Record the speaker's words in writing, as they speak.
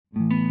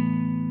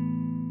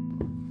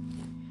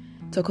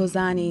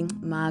Tokozani,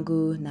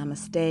 Magu,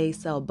 Namaste,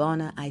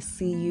 Selbona, I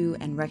see you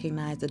and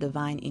recognize the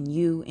divine in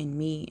you, in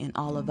me, in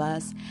all of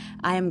us.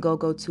 I am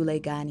Gogo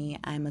Tulegani.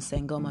 I am a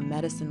Sangoma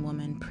medicine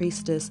woman,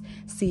 priestess,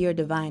 seer,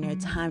 diviner,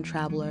 time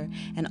traveler,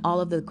 and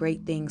all of the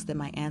great things that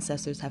my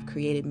ancestors have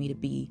created me to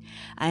be.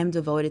 I am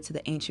devoted to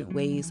the ancient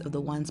ways of the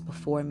ones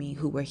before me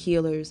who were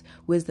healers,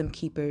 wisdom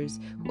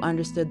keepers, who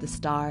understood the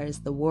stars,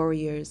 the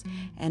warriors,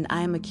 and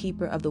I am a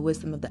keeper of the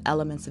wisdom of the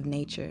elements of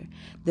nature.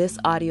 This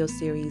audio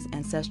series,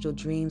 Ancestral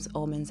Dreams,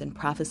 Omens, and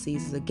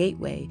Prophecies, is a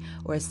gateway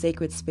or a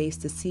sacred space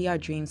to see our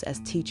dreams as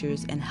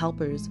teachers and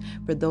helpers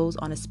for those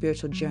on a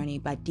spiritual journey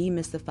by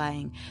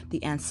demystifying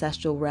the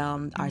ancestral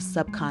realm, our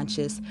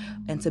subconscious,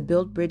 and to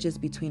build bridges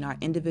between our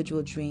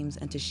individual dreams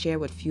and to share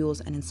what fuels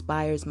and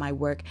inspires my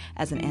work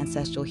as an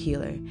ancestral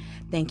healer.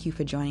 Thank you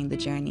for joining the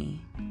journey.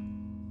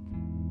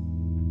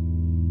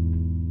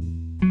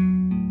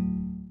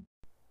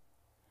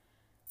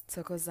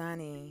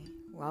 Tokozani,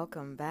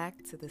 welcome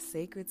back to the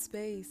sacred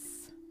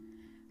space.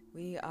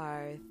 We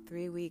are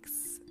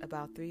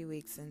about 3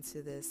 weeks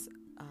into this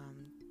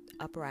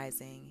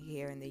uprising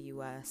here in the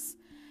U.S.,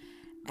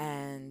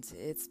 and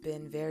it's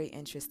been very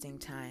interesting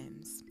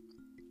times.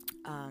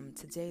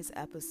 Today's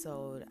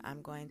episode,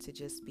 I'm going to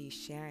just be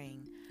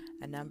sharing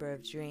a number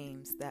of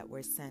dreams that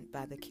were sent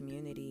by the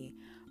community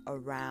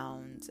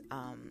around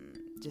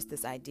just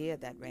this idea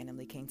that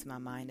randomly came to my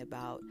mind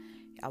about,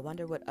 I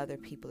wonder what other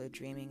people are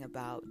dreaming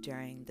about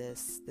during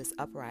this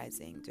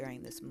uprising,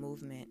 during this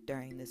movement,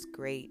 during this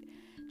great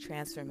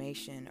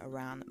transformation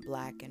around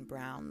Black and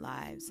brown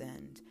lives,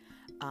 and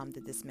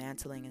the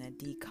dismantling and the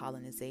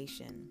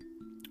decolonization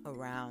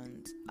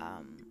around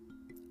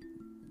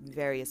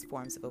various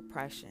forms of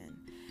oppression.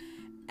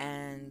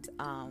 And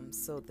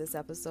so this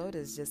episode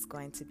is just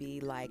going to be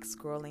like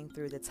scrolling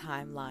through the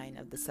timeline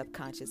of the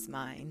subconscious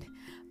mind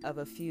of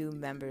a few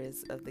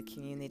members of the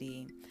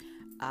community.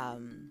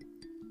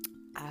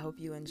 I hope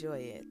you enjoy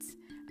it.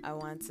 I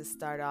want to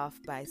start off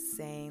by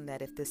saying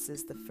that if this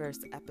is the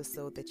first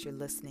episode that you're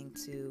listening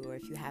to, or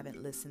if you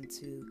haven't listened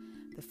to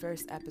the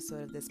first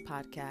episode of this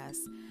podcast,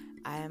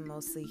 I am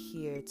mostly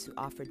here to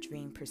offer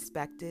dream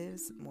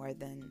perspectives more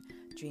than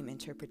dream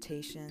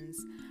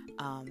interpretations.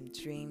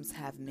 Dreams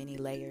have many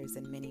layers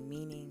and many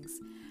meanings.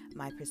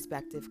 My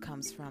perspective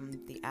comes from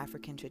the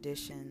African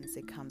traditions.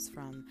 It comes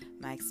from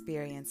my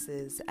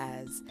experiences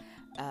as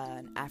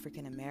an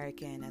African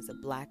American, as a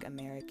Black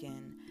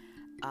American,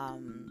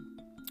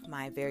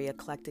 my very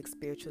eclectic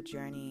spiritual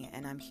journey,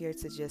 and I'm here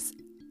to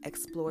just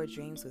explore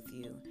dreams with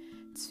you,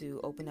 to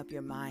open up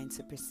your mind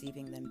to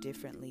perceiving them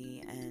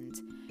differently and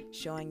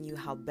showing you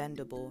how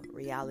bendable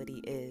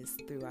reality is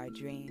through our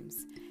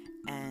dreams,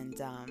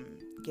 and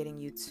getting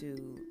you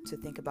to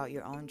think about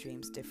your own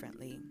dreams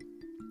differently.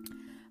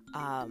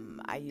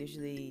 I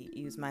usually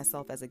use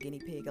myself as a guinea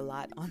pig a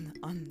lot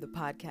on the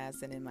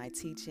podcast and in my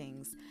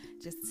teachings,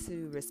 just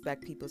to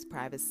respect people's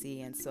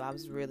privacy. And so I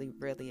was really,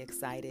 really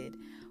excited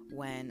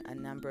when a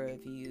number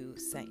of you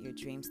sent your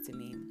dreams to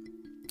me.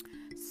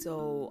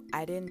 So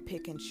I didn't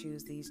pick and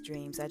choose these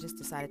dreams. I just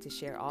decided to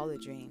share all the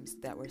dreams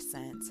that were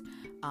sent,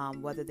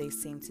 whether they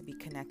seem to be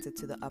connected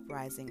to the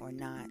uprising or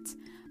not.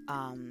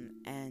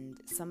 And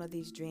some of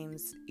these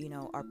dreams,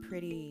 are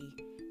pretty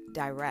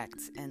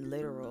direct and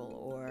literal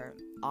or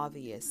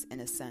obvious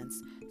in a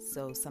sense.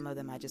 So some of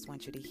them I just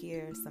want you to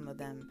hear. Some of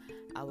them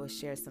I will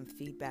share some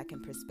feedback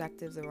and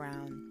perspectives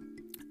around.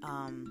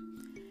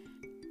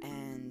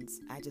 And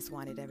I just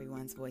wanted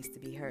everyone's voice to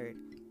be heard.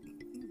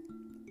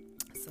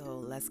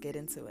 So let's get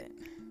into it.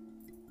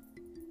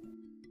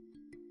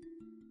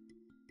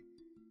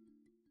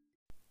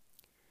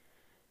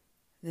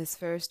 This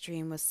first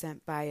dream was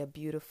sent by a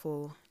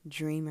beautiful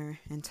dreamer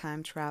in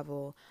time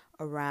travel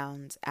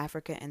around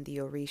Africa and the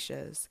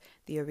Orishas.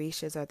 The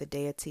Orishas are the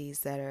deities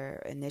that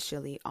are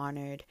initially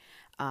honored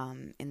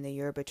in the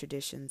Yoruba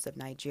traditions of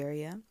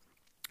Nigeria.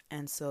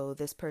 And so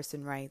this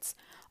person writes,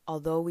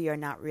 although we are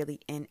not really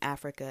in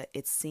Africa,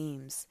 it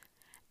seems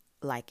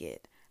like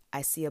it.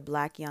 I see a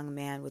Black young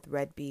man with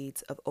red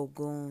beads of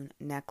Ogun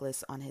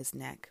necklace on his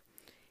neck.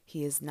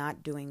 He is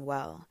not doing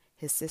well.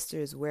 His sister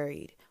is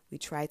worried. We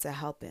try to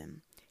help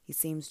him. He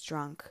seems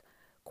drunk,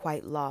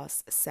 quite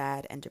lost,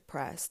 sad, and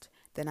depressed.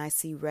 Then I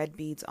see red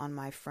beads on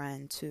my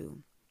friend,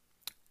 too.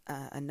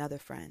 Another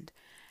friend.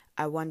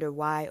 I wonder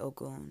why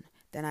Ogun.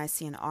 Then I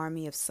see an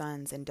army of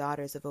sons and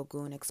daughters of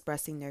Ogun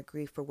expressing their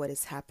grief for what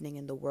is happening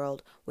in the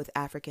world with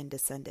African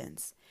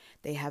descendants.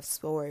 They have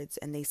swords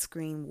and they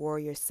scream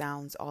warrior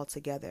sounds all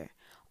together,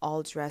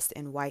 all dressed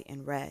in white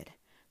and red.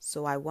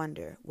 So I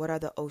wonder, what are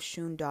the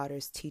Oshun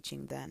daughters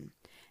teaching then?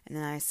 And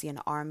then I see an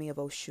army of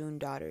Oshun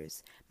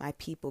daughters, my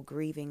people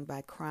grieving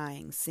by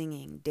crying,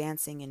 singing,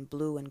 dancing in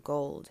blue and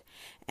gold,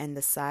 and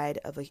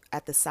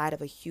at the side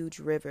of a huge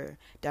river,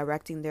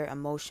 directing their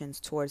emotions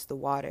towards the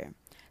water,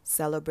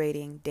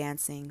 celebrating,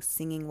 dancing,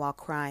 singing while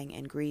crying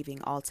and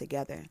grieving all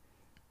together.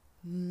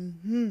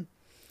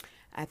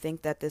 I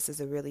think that this is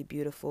a really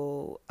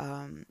beautiful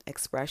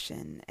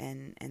expression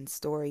and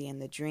story in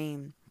the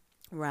dream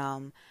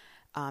realm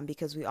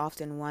because we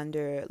often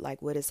wonder,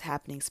 like, what is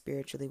happening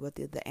spiritually? What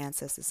did the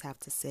ancestors have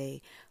to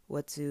say?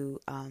 What do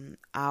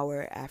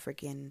our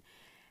African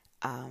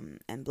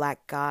and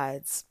Black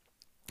gods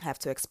have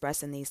to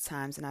express in these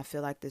times? And I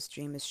feel like this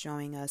dream is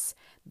showing us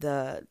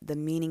the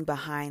meaning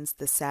behind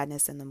the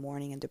sadness and the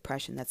mourning and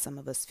depression that some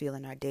of us feel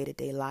in our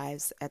day-to-day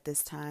lives at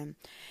this time,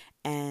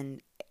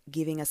 and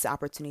giving us the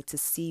opportunity to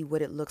see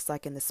what it looks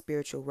like in the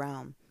spiritual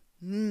realm.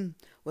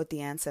 What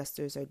the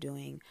ancestors are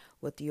doing,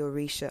 what the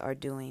Orisha are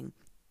doing,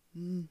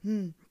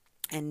 and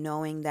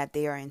knowing that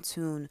they are in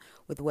tune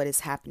with what is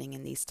happening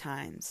in these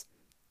times.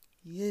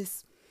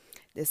 Yes.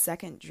 The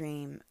second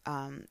dream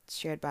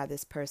shared by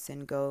this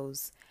person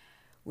goes,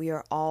 we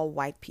are all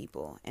white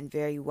people and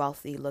very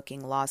wealthy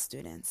looking law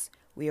students.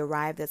 We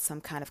arrived at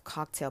some kind of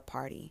cocktail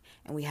party,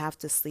 and we have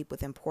to sleep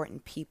with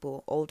important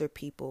people, older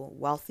people,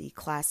 wealthy,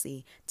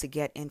 classy, to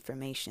get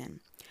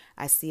information.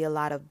 I see a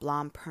lot of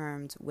blonde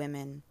permed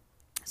women,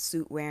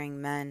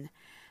 suit-wearing men,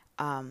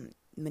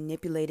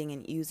 manipulating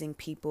and using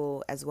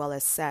people as well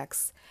as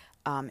sex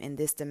in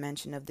this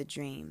dimension of the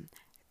dream.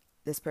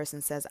 This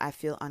person says, I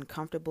feel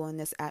uncomfortable in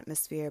this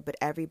atmosphere, but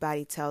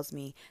everybody tells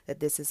me that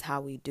this is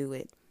how we do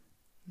it.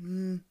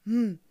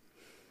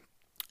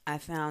 I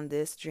found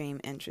this dream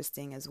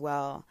interesting as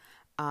well,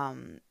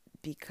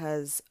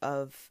 because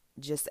of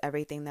just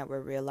everything that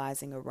we're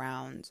realizing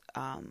around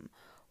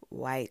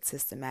white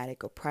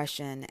systematic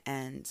oppression,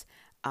 and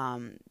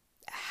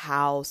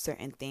how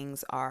certain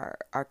things are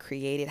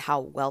created, how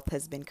wealth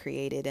has been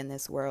created in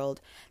this world,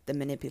 the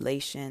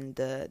manipulation,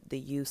 the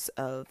use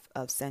of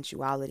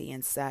sensuality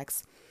and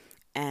sex,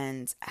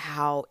 and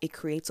how it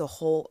creates a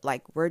whole,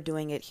 like, we're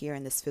doing it here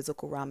in this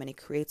physical realm, and it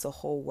creates a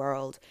whole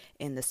world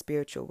in the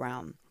spiritual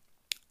realm,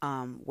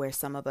 where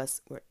some of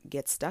us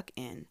get stuck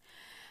in.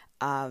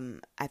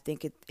 I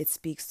think it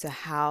speaks to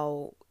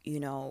how,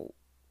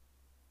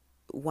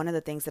 one of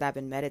the things that I've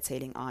been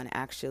meditating on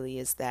actually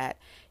is that,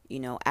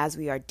 as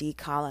we are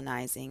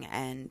decolonizing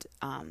and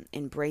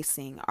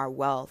embracing our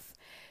wealth,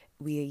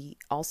 we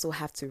also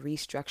have to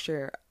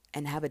restructure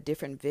and have a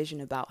different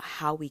vision about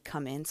how we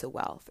come into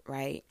wealth,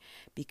 right?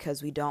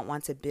 Because we don't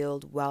want to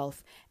build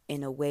wealth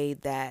in a way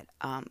that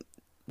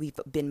we've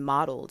been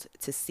modeled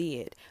to see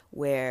it,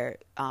 where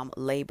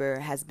labor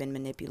has been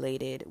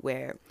manipulated,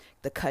 where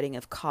the cutting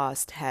of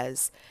cost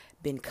has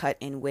been cut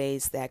in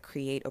ways that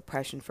create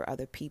oppression for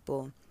other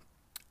people.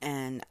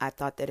 And I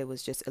thought that it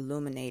was just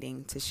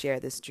illuminating to share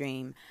this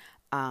dream,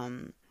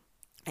 and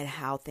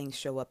how things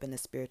show up in the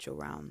spiritual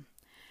realm.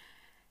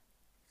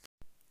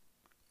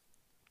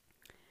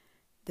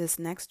 This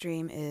next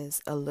dream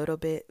is a little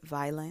bit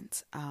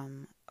violent,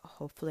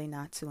 hopefully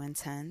not too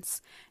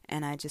intense.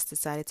 And I just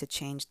decided to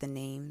change the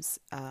names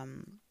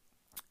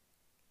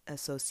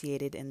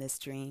associated in this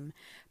dream.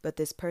 But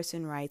this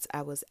person writes,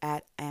 I was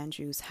at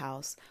Andrew's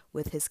house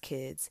with his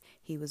kids.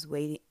 We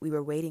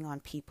were waiting on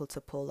people to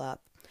pull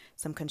up.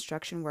 Some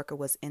construction worker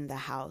was in the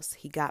house.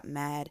 He got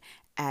mad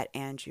at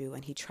Andrew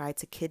and he tried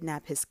to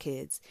kidnap his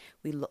kids.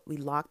 We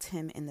locked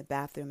him in the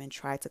bathroom and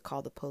tried to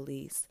call the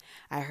police.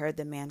 I heard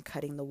the man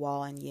cutting the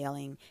wall and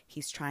yelling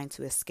he's trying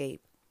to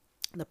escape.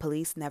 The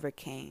police never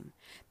came.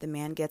 The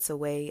man gets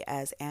away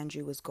as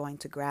Andrew was going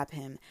to grab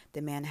him.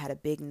 The man had a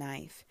big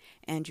knife.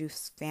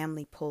 Andrew's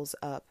family pulls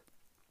up.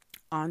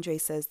 Andre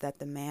says that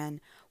the man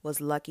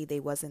was lucky they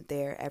wasn't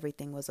there.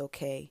 Everything was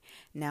okay.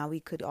 Now we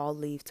could all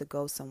leave to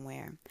go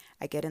somewhere.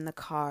 I get in the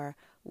car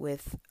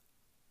with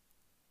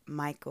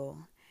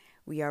Michael.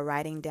 We are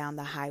riding down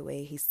the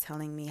highway. He's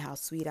telling me how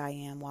sweet I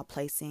am while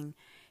placing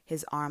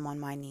his arm on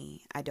my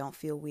knee. I don't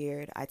feel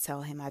weird. I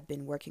tell him I've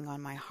been working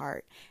on my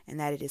heart and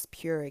that it is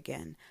pure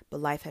again, but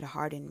life had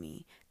hardened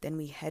me. Then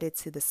we headed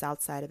to the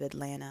south side of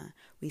Atlanta.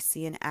 We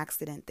see an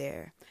accident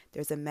there.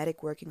 There's a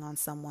medic working on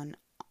someone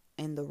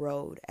in the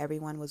road.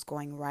 Everyone was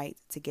going right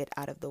to get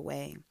out of the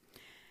way.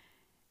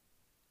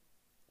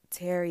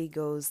 Terry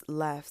goes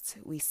left.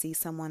 We see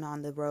someone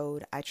on the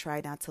road. I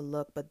try not to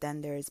look, but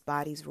then there's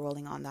bodies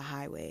rolling on the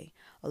highway.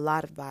 A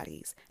lot of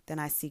bodies. Then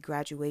I see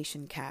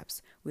graduation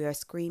caps. We are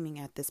screaming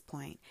at this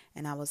point,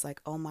 and I was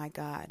like, oh my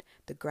God,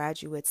 the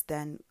graduates.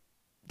 Then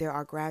there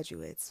are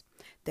graduates.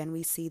 Then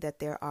we see that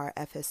there are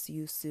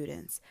FSU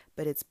students,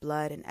 but it's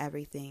blood and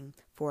everything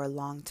for a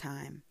long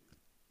time.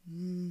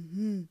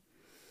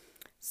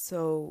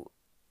 So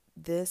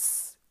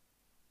this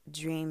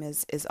dream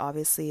is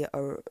obviously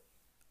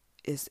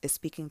is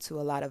speaking to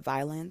a lot of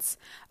violence.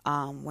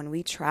 When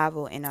we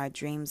travel in our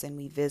dreams and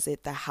we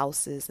visit the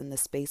houses and the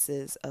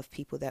spaces of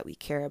people that we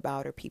care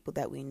about or people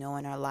that we know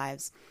in our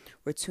lives,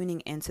 we're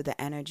tuning into the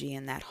energy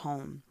in that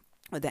home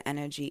or the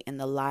energy in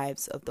the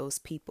lives of those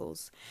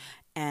peoples.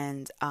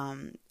 And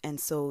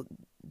so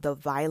the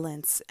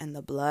violence and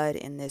the blood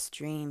in this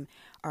dream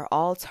are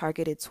all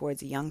targeted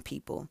towards young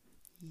people.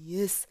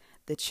 Yes,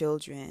 the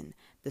children,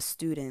 the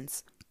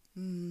students.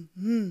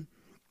 And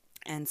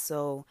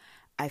so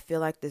I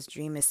feel like this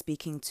dream is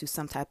speaking to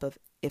some type of,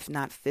 if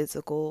not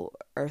physical,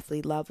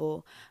 earthly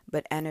level,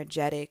 but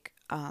energetic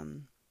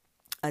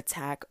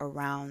attack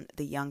around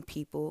the young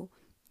people.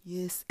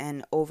 Yes,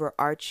 and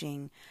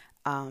overarching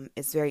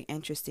It's very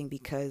interesting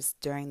because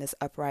during this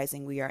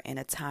uprising, we are in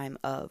a time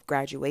of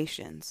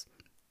graduations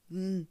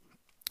in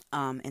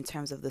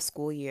terms of the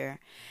school year.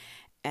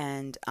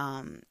 And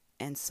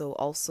so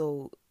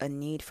also a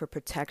need for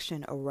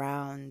protection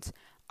around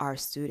our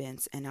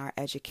students and our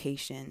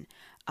education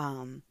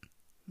of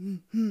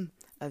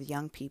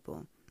young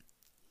people.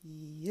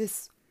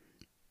 Yes.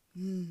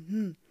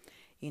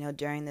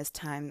 During this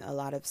time, a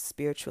lot of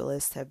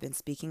spiritualists have been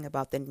speaking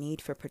about the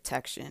need for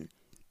protection.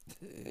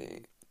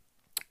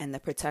 And the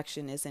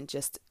protection isn't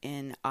just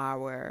in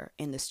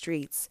the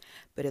streets,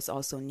 but it's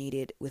also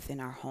needed within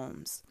our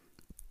homes.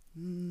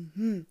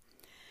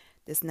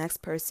 This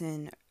next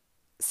person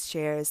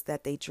shares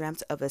that they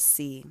dreamt of a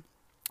sea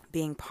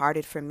being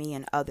parted for me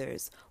and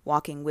others,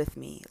 walking with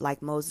me,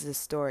 like Moses'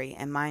 story.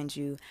 And mind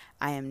you,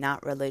 I am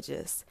not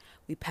religious.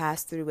 We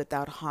passed through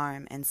without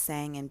harm and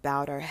sang and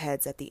bowed our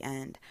heads at the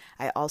end.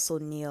 I also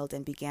kneeled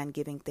and began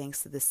giving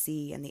thanks to the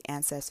sea and the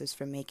ancestors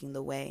for making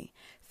the way.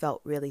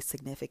 Felt really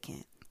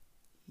significant.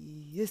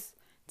 Yes,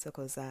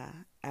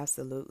 Tokoza,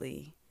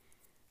 absolutely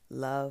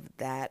love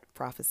that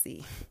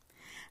prophecy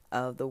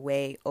of the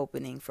way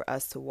opening for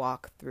us to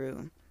walk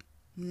through.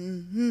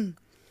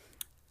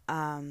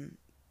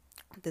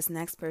 This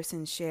next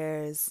person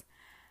shares,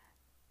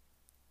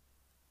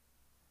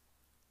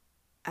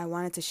 I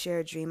wanted to share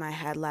a dream I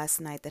had last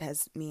night that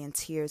has me in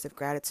tears of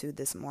gratitude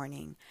this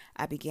morning.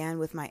 It began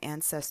with my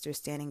ancestors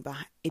standing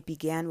behind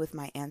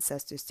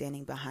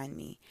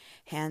me,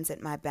 hands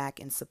at my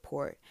back in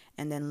support,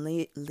 and then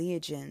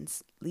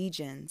legions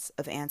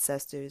of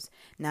ancestors,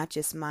 not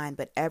just mine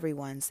but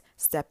everyone's,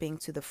 stepping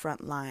to the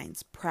front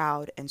lines,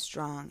 proud and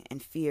strong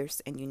and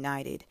fierce and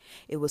united.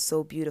 It was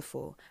so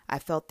beautiful. I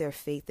felt their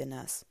faith in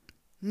us.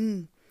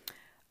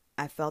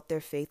 I felt their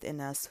faith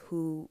in us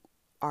who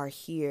are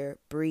here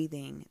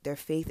breathing, their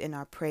faith in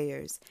our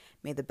prayers.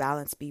 May the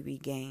balance be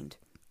regained.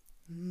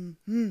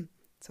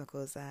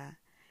 Tokoza,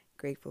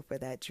 grateful for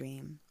that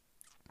dream.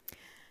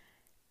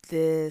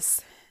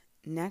 This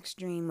next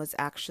dream was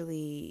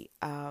actually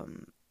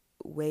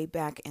way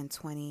back in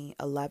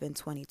 2011,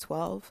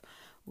 2012,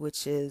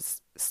 which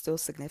is still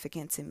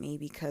significant to me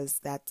because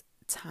that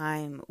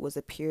time was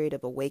a period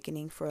of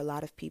awakening for a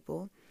lot of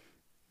people.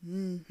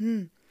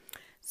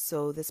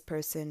 So this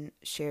person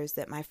shares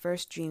that my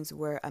first dreams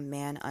were a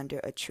man under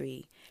a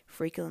tree.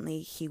 Frequently,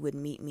 he would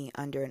meet me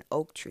under an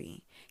oak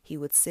tree. He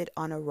would sit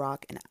on a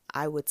rock and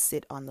I would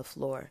sit on the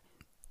floor.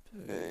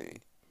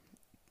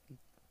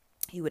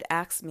 He would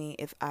ask me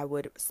if I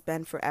would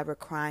spend forever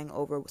crying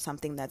over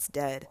something that's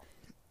dead.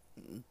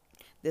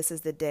 This is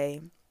the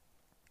day.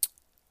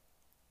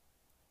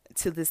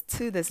 To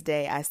this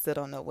day, I still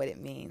don't know what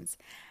it means.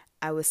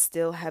 I was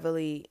still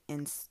heavily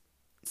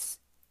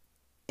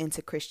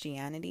into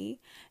Christianity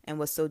and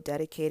was so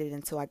dedicated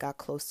until I got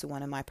close to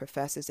one of my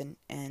professors and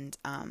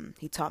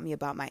he taught me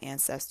about my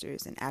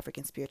ancestors and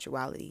African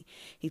spirituality.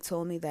 He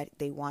told me that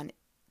they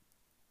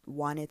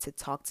wanted to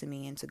talk to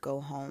me and to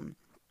go home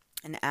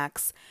and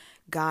ask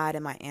God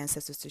and my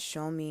ancestors to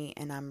show me,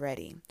 and I'm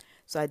ready.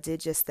 So I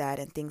did just that,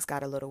 and things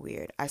got a little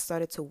weird. I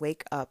started to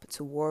wake up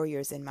to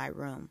warriors in my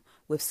room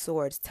with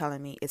swords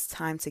telling me it's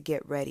time to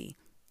get ready.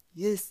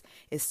 Yes,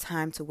 it's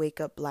time to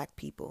wake up Black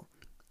people.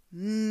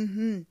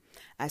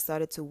 I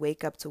started to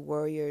wake up to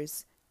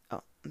warriors.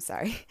 Oh, I'm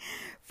sorry.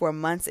 For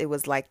months it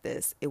was like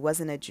this. It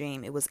wasn't a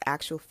dream. It was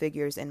actual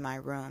figures in my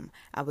room.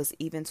 I was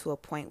even to a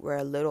point where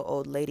a little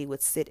old lady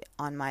would sit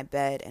on my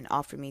bed and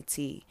offer me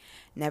tea.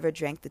 Never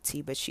drank the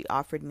tea, but she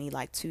offered me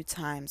like 2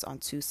 times on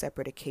 2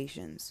 separate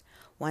occasions.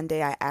 One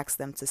day I asked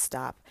them to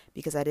stop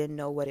because I didn't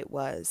know what it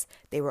was.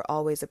 They were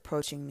always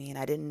approaching me and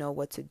I didn't know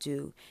what to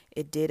do.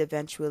 It did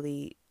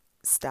eventually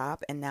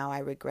stop, and now I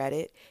regret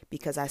it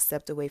because I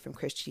stepped away from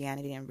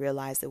Christianity and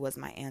realized it was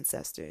my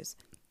ancestors.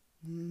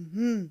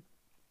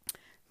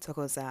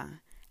 Tokoza,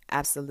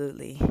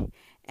 absolutely.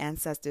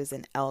 Ancestors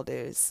and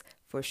elders,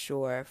 for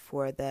sure.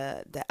 For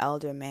the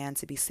elder man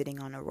to be sitting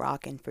on a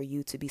rock and for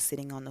you to be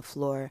sitting on the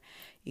floor,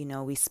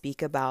 we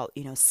speak about,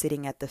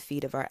 sitting at the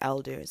feet of our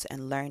elders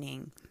and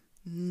learning.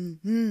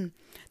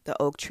 The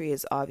oak tree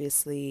is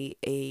obviously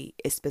a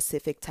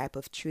specific type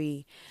of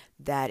tree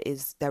that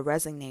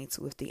resonates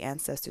with the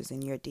ancestors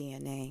in your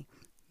DNA.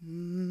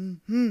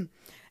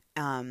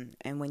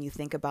 And when you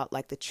think about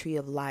like the tree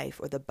of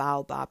life or the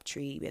baobab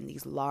tree and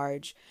these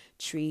large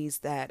trees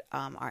that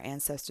our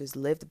ancestors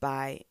lived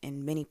by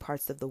in many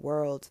parts of the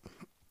world,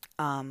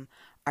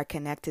 are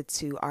connected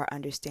to our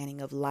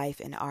understanding of life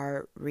and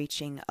our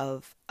reaching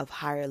of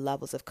higher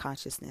levels of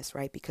consciousness,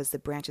 right? Because the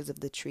branches of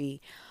the tree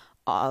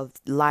of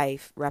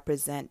life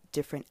represent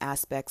different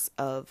aspects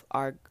of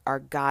our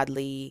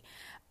godly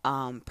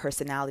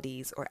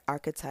personalities or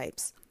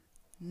archetypes.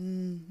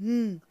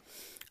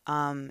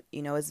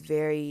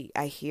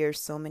 I hear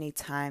so many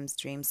times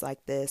dreams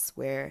like this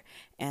where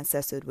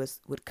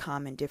ancestors would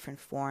come in different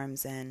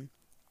forms, and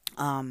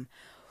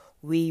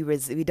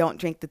we don't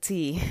drink the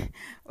tea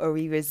or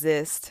we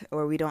resist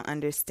or we don't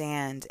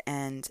understand,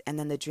 and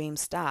then the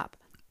dreams stop.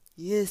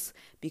 Yes,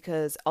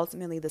 because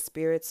ultimately the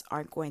spirits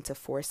aren't going to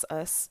force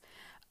us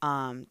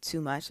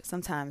too much.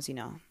 Sometimes,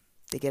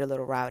 They get a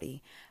little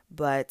rowdy,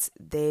 but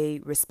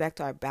they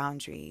respect our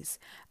boundaries.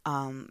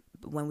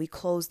 When we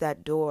close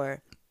that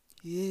door,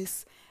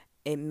 yes,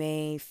 it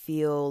may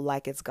feel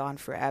like it's gone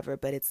forever,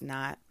 but it's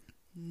not.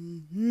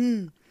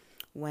 Mm-hmm.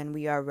 When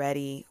we are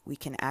ready, we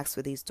can ask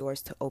for these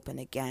doors to open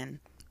again.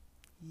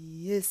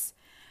 Yes.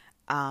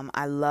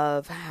 I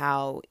love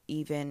how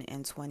even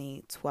in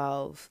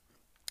 2012,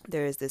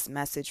 there is this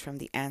message from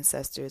the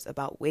ancestors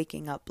about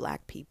waking up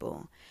Black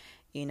people.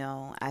 You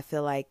know, I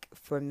feel like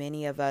for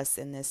many of us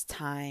in this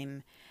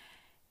time,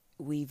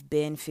 we've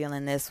been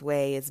feeling this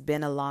way. It's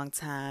been a long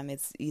time.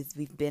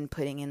 We've been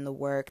putting in the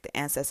work. The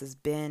ancestors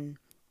been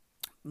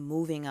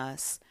moving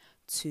us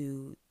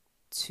to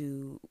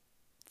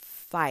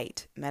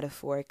fight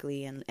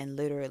metaphorically and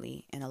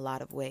literally in a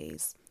lot of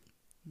ways.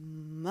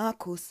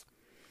 Marcus.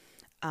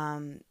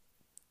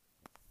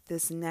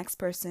 This next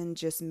person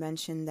just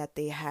mentioned that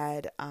they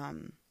had,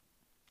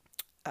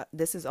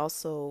 this is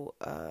also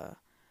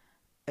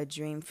a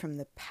dream from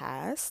the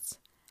past.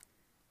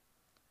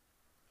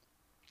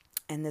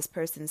 And this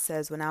person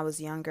says, when I was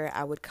younger,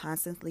 I would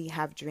constantly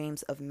have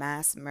dreams of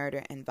mass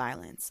murder and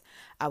violence.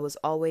 I was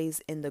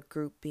always in the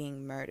group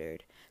being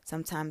murdered.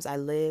 Sometimes I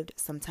lived,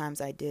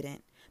 sometimes I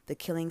didn't. The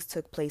killings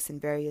took place in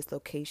various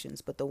locations,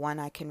 but the one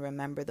I can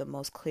remember the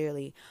most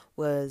clearly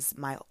was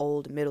my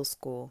old middle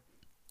school.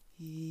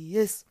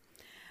 Yes.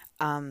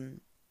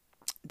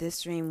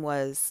 This dream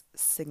was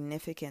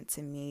significant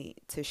to me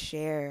to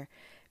share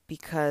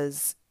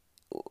because,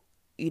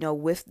 you know,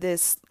 with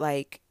this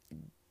like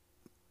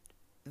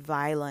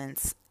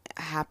violence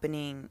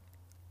happening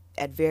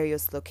at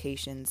various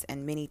locations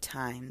and many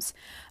times,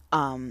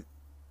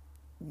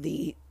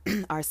 the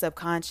our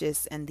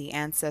subconscious and the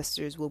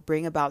ancestors will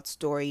bring about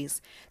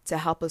stories to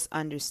help us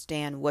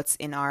understand what's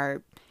in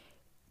our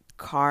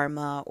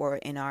karma or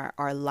in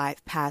our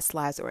life, past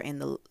lives, or in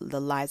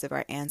the lives of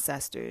our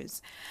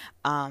ancestors.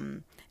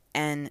 And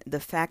the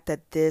fact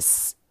that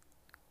this,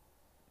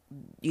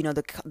 you know,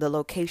 the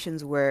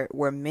locations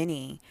were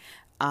many,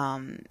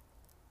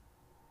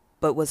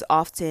 but was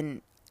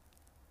often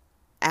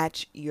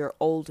at your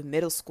old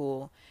middle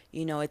school,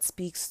 you know, it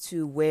speaks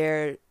to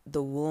where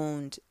the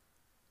wound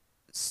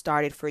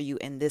started for you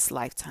in this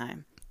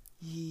lifetime.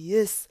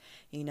 Yes.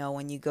 You know,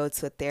 when you go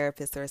to a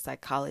therapist or a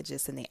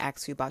psychologist and they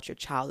ask you about your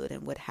childhood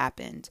and what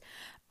happened,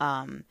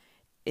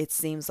 it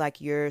seems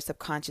like your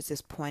subconscious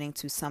is pointing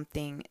to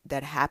something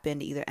that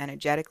happened either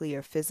energetically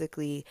or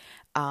physically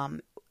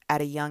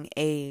at a young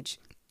age.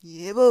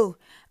 Yeah, boo.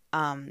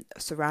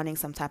 Surrounding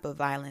some type of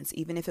violence,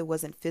 even if it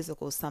wasn't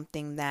physical,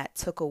 something that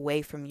took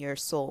away from your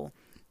soul.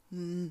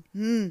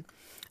 Mm-hmm.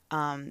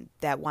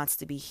 That wants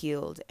to be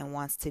healed and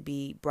wants to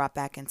be brought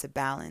back into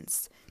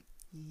balance.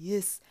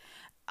 Yes.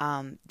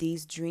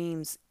 These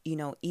dreams, you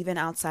know, even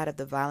outside of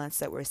the violence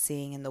that we're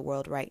seeing in the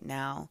world right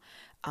now,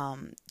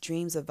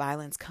 dreams of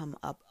violence come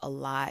up a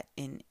lot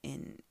in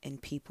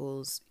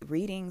people's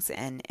readings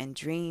and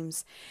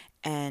dreams.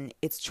 And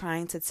it's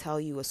trying to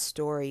tell you a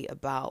story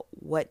about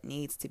what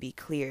needs to be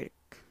cleared.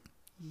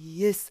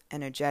 Yes,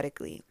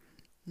 energetically.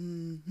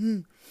 Mm-hmm.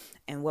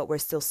 And what we're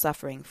still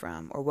suffering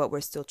from or what we're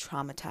still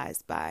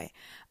traumatized by.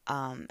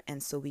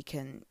 And so we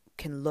can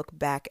look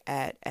back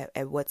at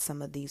what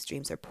some of these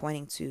dreams are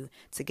pointing to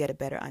get a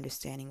better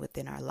understanding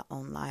within our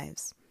own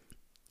lives.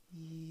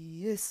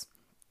 Yes.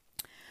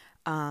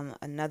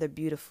 Another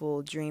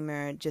beautiful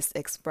dreamer just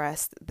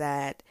expressed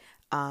that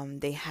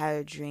they had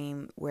a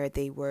dream where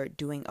they were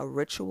doing a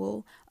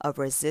ritual of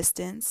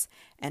resistance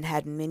and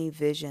had many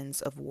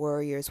visions of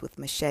warriors with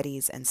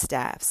machetes and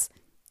staffs.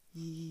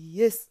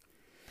 Yes.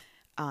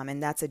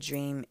 And that's a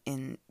dream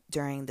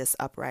during this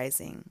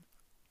uprising.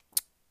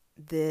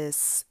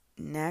 This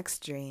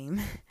next dream,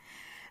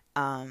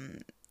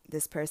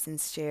 this person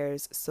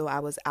shares, so I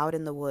was out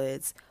in the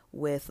woods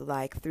with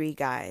like 3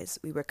 guys.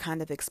 We were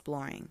kind of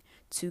exploring.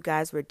 2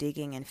 guys were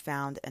digging and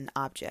found an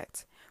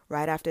object.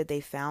 Right after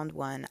they found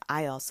one,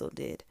 I also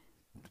did.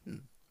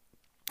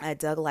 I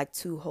dug like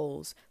 2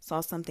 holes, saw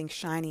something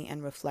shiny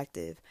and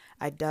reflective.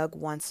 I dug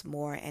once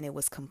more and it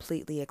was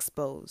completely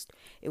exposed.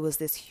 It was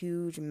this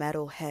huge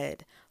metal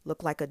head,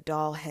 looked like a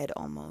doll head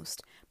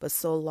almost, but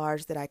so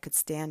large that I could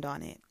stand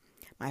on it.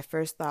 My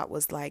first thought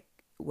was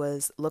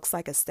looks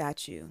like a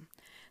statue.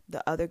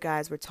 The other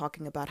guys were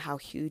talking about how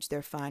huge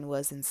their find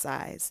was in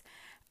size.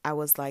 I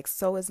was like,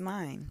 so is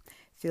mine.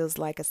 Feels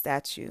like a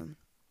statue.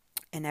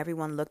 And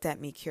everyone looked at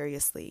me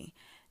curiously,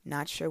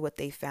 not sure what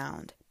they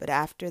found. But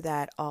after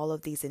that, all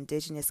of these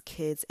indigenous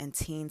kids and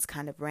teens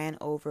kind of ran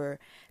over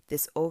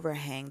this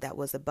overhang that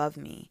was above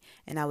me,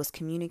 and I was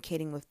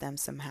communicating with them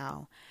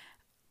somehow.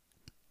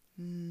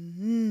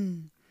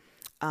 Mm-hmm.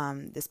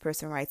 This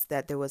person writes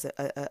that there was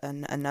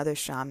another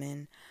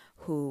shaman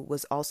who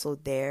was also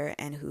there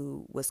and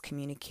who was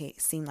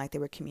seemed like they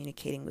were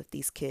communicating with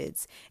these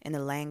kids in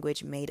a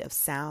language made of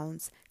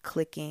sounds,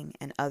 clicking,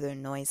 and other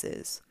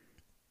noises.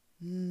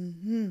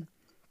 Mm-hmm.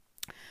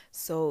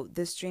 So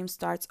this dream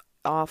starts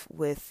off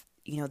with,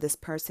 this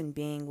person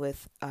being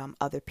with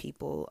other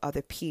people,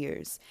 other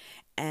peers.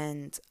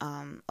 And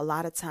a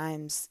lot of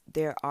times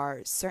there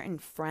are certain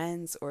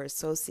friends or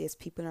associates,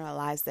 people in our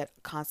lives that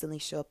constantly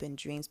show up in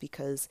dreams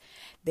because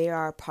they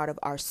are part of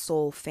our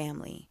soul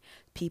family,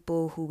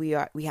 people who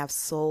we have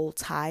soul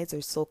ties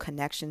or soul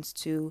connections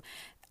to.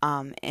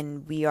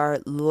 And we are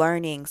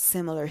learning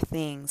similar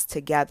things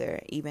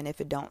together, even if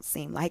it don't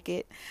seem like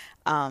it.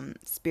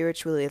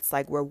 Spiritually, it's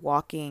like we're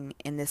walking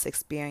in this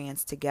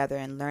experience together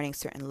and learning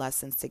certain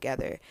lessons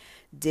together.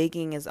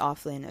 Digging is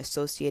often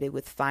associated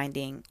with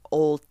finding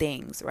old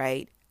things,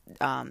 right?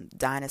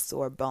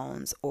 Dinosaur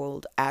bones,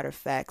 old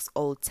artifacts,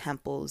 old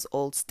temples,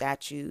 old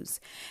statues.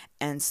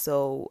 And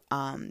so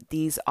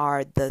these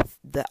are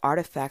the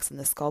artifacts and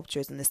the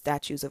sculptures and the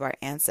statues of our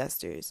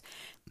ancestors.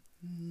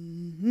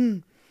 Mm-hmm.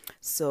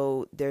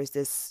 So there's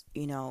this,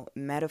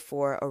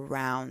 metaphor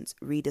around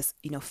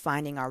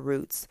finding our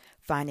roots,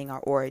 finding our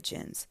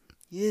origins.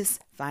 Yes,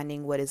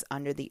 finding what is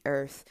under the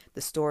earth,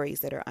 the stories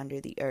that are under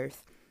the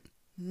earth,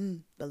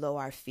 below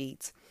our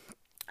feet.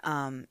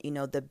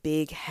 The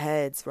big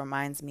heads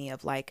reminds me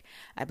of, like,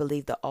 I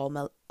believe the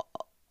Olmec,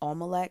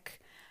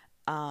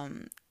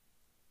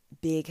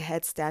 big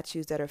head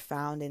statues that are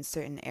found in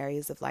certain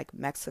areas of like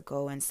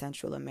Mexico and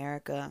Central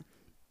America.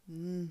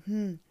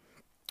 Mm-hmm.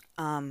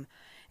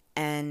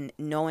 And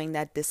knowing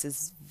that this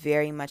is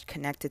very much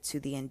connected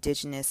to the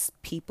indigenous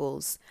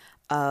peoples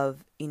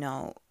of,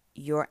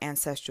 your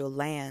ancestral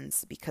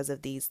lands, because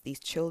of these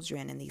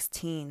children and these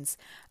teens,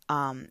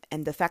 and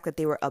the fact that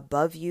they were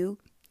above you,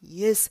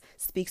 yes,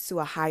 speaks to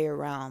a higher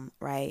realm,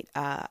 right?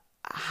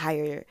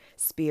 Higher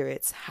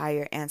spirits,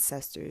 higher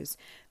ancestors.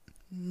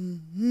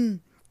 Mm-hmm.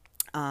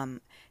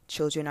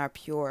 Children are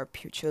pure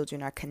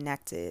children are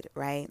connected,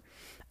 right?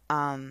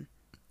 Mm-hmm.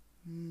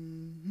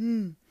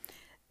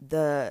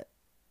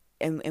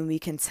 And we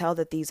can tell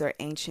that these are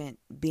ancient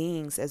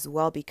beings as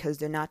well, because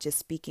they're not just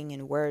speaking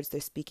in words, they're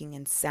speaking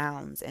in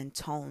sounds and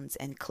tones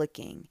and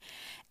clicking.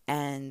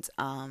 And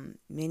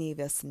many of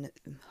us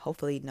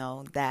hopefully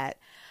know that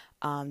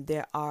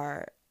there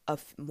are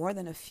more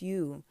than a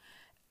few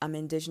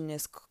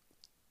indigenous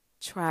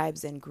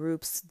tribes and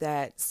groups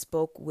that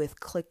spoke with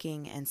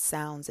clicking and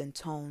sounds and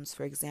tones.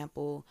 For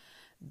example,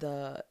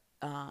 there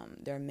are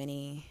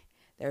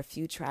a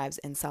few tribes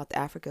in South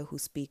Africa who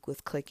speak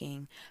with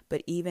clicking,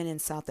 but even in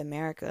South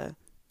America,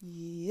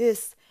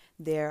 yes,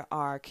 there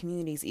are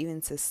communities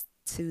even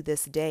to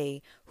this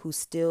day who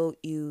still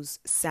use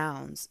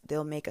sounds.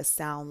 They'll make a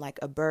sound like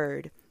a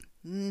bird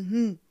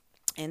in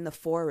the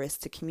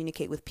forest to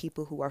communicate with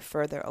people who are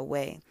further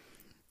away.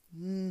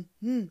 And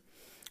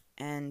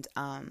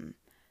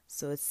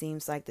so it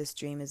seems like this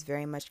dream is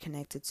very much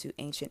connected to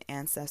ancient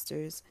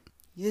ancestors,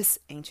 yes,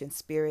 ancient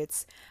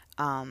spirits,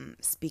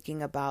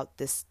 speaking about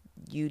this,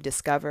 you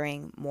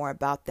discovering more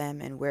about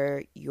them and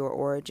where your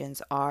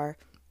origins are,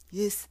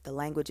 yes, the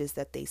languages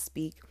that they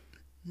speak,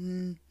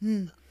 and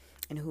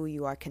who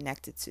you are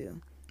connected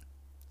to.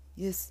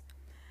 Yes.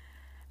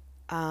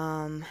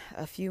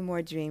 A few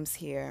more dreams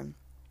here.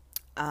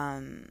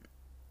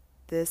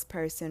 This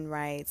person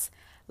writes,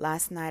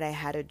 last night I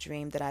had a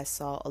dream that I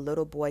saw a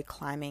little boy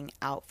climbing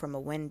out from a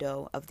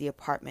window of the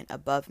apartment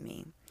above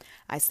me.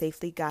 I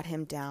safely got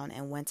him down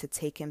and went to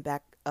take him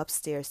back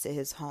upstairs to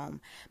his home,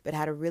 but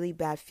had a really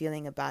bad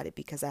feeling about it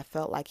because I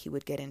felt like he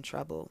would get in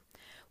trouble.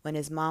 When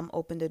his mom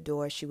opened the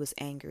door, she was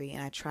angry,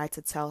 and I tried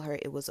to tell her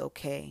it was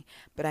okay,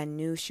 but I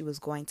knew she was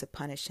going to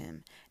punish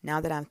him.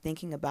 Now that I'm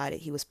thinking about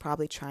it, he was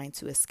probably trying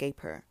to escape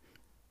her.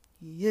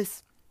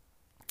 Yes.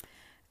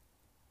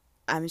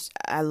 I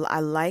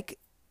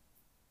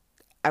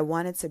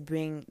wanted to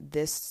bring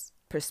this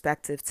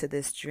perspective to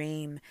this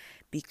dream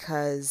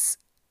because,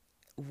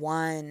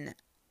 one,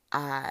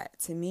 to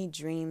me,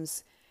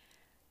 dreams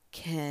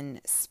can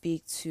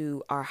speak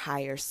to our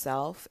higher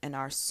self and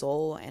our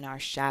soul and our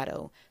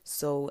shadow.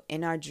 So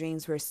in our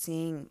dreams, we're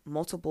seeing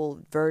multiple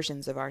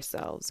versions of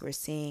ourselves. We're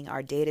seeing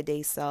our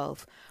day-to-day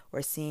self.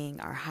 We're seeing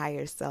our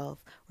higher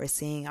self. We're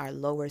seeing our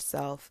lower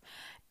self.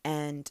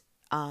 And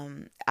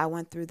I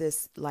went through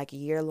this like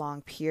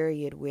year-long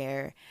period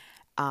where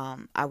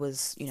I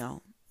was,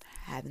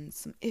 having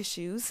some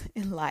issues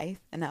in life,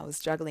 and I was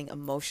struggling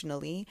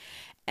emotionally.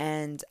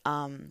 And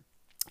a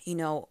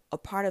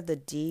part of the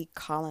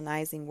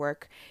decolonizing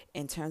work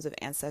in terms of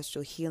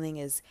ancestral healing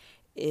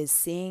is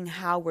seeing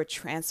how we're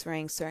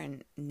transferring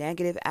certain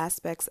negative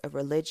aspects of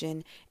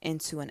religion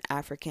into an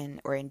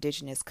African or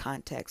indigenous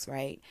context,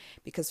 right?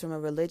 Because from a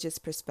religious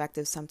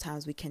perspective,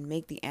 sometimes we can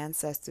make the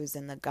ancestors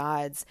and the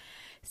gods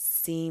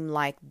seem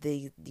like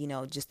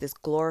just this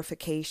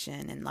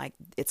glorification, and like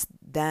it's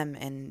them,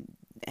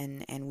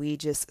 and we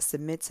just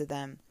submit to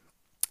them.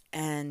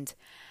 And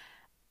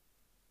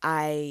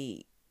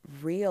I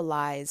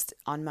realized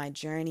on my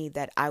journey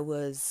that I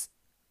was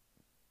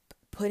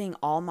putting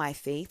all my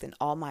faith and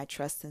all my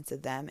trust into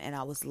them, and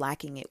I was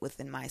lacking it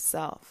within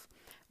myself,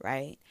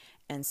 right?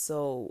 And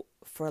so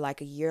for like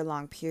a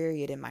year-long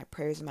period in my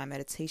prayers and my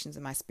meditations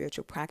and my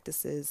spiritual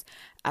practices,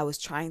 I was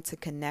trying to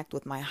connect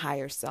with my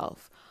higher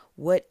self.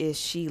 What is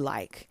she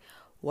like?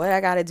 what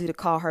I got to do to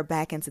call her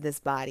back into this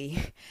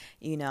body,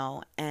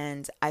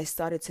 and I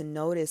started to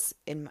notice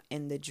in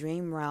the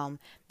dream realm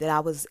that I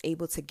was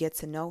able to get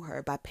to know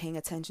her by paying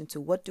attention to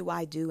what do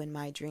I do in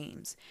my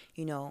dreams,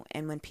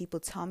 and when people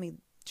tell me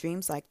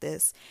dreams like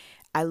this,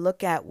 I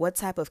look at what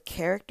type of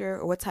character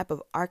or what type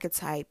of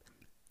archetype,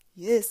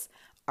 yes,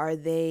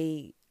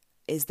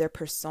 is their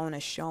persona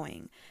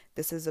showing.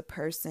 This is a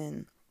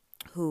person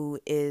who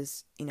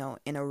is,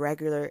 in a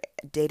regular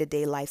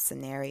day-to-day life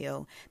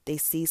scenario. They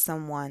see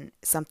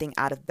something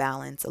out of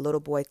balance, a little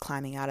boy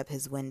climbing out of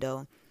his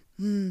window.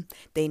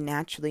 They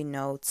naturally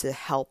know to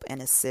help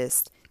and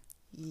assist.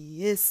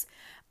 Yes,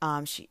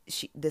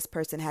 this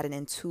person had an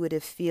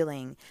intuitive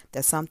feeling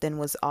that something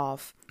was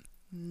off.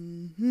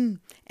 And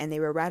they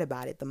were right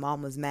about it. The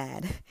mom was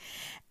mad.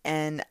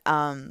 And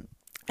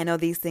I know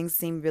these things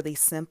seem really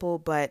simple,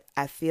 but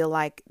I feel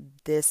like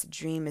this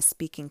dream is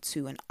speaking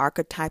to an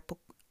archetype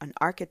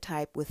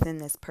within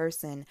this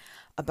person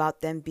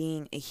about them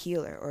being a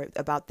healer, or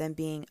about them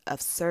being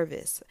of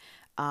service,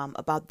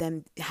 about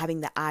them having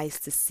the eyes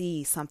to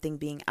see something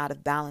being out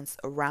of balance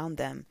around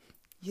them.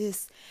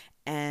 Yes.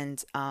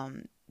 And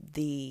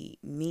the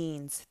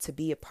means to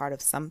be a part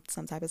of some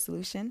type of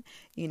solution,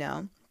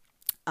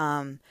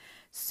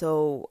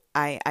 So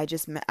I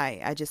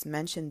just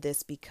mentioned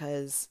this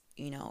because,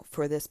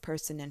 for this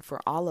person and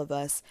for all of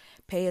us,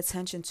 pay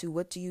attention to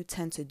what do you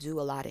tend to do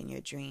a lot in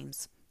your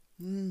dreams.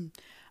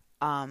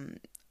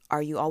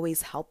 Are you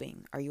always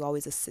helping? Are you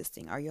always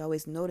assisting? Are you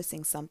always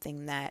noticing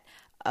something that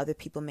other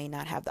people may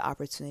not have the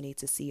opportunity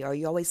to see? Are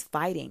you always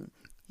fighting?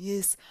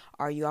 Yes.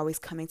 Are you always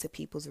coming to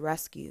people's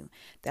rescue?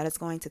 That is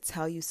going to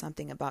tell you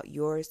something about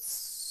your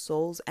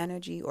soul's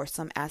energy or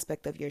some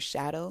aspect of your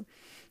shadow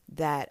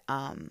that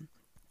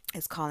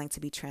is calling to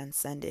be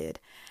transcended.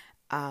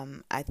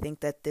 I think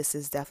that this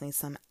is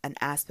definitely an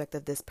aspect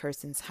of this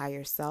person's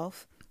higher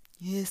self.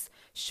 Yes,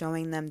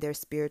 showing them their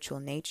spiritual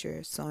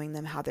nature, showing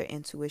them how their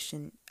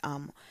intuition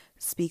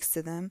speaks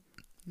to them.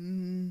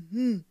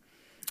 And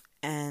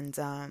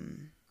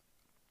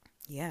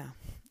yeah.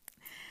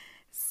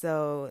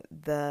 So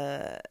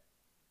the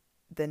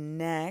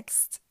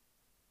next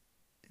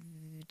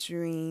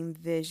dream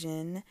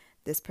vision,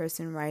 this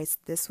person writes,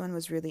 this one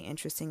was really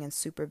interesting and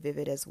super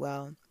vivid as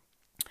well.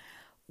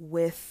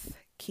 With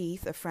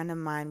Keith, a friend of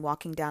mine,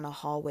 walking down a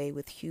hallway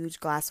with huge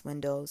glass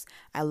windows,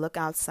 I look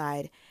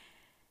outside,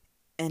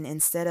 and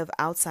instead of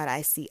outside,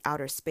 I see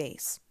outer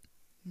space.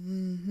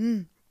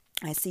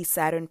 I see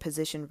Saturn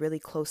positioned really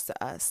close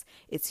to us.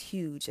 It's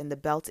huge, and the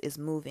belt is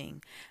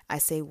moving. I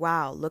say,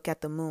 wow, look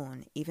at the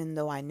moon, even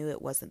though I knew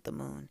it wasn't the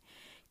moon.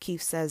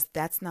 Keith says,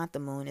 that's not the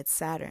moon, it's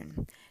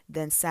Saturn.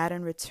 Then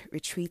Saturn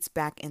retreats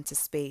back into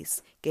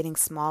space, getting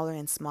smaller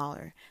and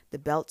smaller. The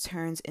belt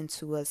turns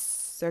into a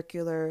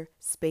circular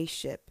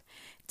spaceship,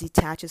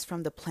 detaches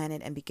from the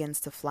planet, and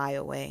begins to fly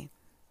away.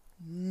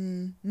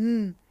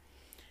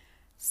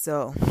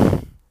 So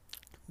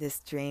this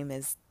dream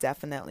is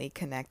definitely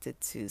connected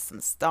to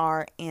some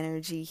star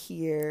energy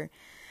here,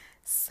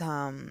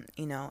 some,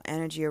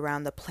 energy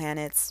around the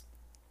planets.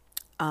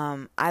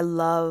 I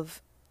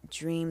love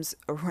dreams.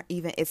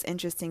 Even it's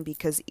interesting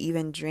because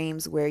even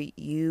dreams where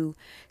you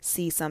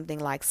see something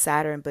like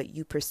Saturn, but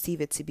you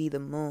perceive it to be the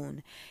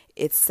moon,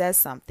 it says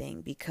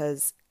something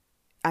because,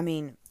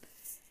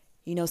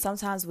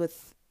 sometimes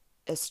with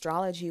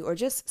astrology or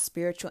just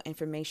spiritual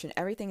information,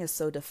 everything is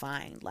so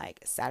defined. Like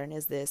Saturn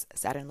is this,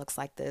 Saturn looks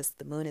like this,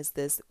 the moon is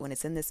this, when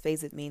it's in this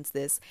phase it means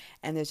this,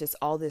 and there's just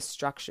all this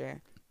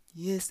structure.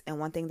 Yes. And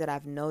one thing that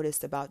I've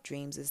noticed about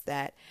dreams is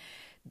that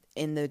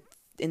in the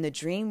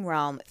dream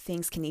realm,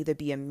 things can either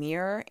be a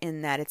mirror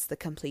in that it's the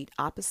complete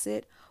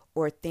opposite,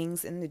 or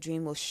things in the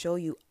dream will show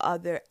you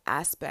other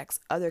aspects,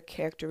 other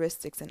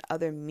characteristics, and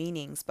other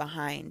meanings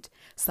behind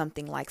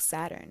something like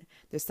Saturn.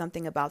 There's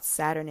something about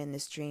Saturn in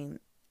this dream.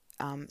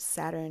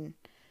 Saturn,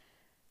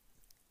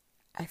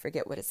 I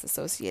forget what it's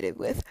associated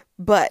with,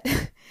 but,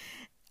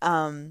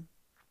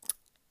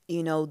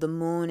 the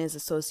moon is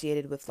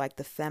associated with like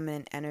the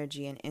feminine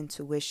energy and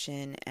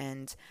intuition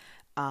and,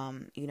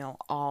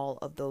 all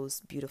of those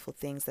beautiful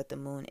things that the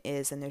moon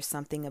is. And there's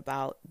something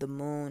about the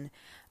moon,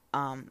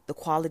 the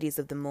qualities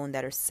of the moon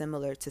that are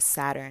similar to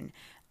Saturn,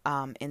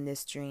 in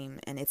this dream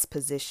and its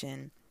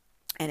position.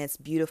 And it's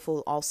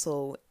beautiful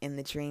also in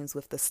the dreams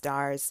with the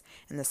stars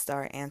and the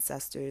star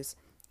ancestors.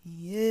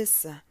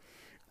 Yes.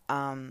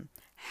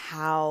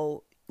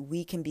 How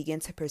we can begin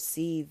to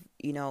perceive,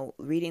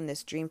 reading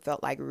this dream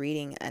felt like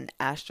reading an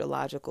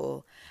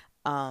astrological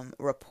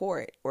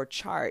report or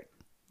chart.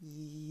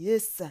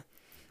 Yes.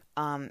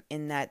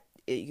 In that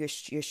you're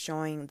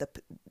showing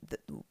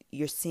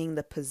you're seeing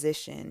the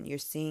position, you're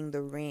seeing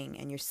the ring,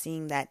 and you're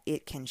seeing that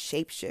it can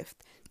shapeshift.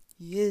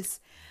 Yes.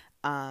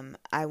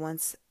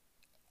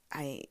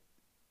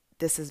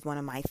 This is one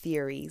of my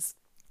theories,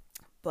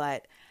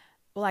 but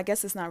well, I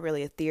guess it's not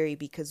really a theory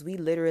because we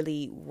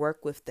literally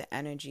work with the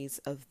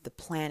energies of the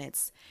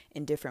planets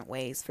in different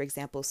ways. For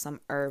example, some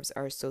herbs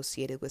are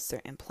associated with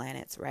certain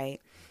planets, right?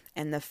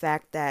 And the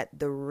fact that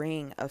the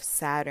ring of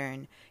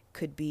Saturn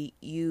could be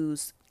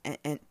used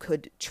and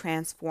could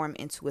transform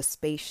into a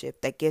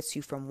spaceship that gets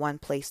you from one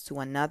place to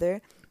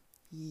another.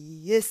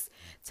 Yes,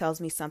 tells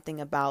me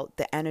something about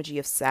the energy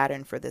of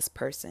Saturn for this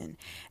person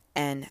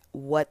and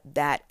what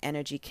that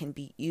energy can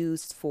be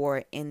used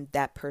for in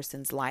that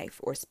person's life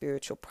or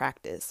spiritual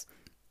practice.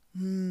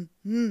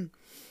 Mm-hmm.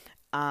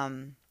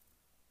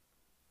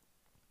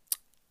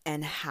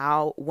 And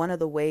how one of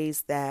the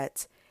ways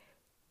that,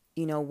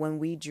 when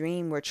we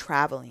dream, we're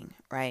traveling,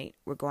 right?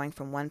 We're going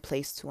from one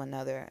place to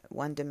another,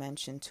 one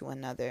dimension to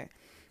another,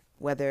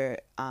 whether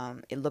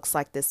it looks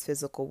like this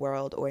physical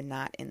world or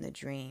not in the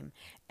dream.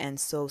 And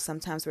so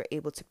sometimes we're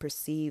able to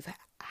perceive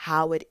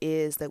how it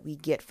is that we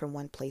get from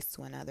one place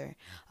to another.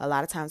 A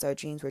lot of times our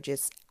dreams were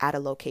just at a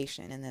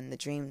location, and then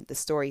the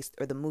story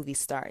or the movie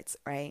starts,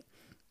 right?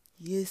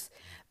 Yes.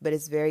 But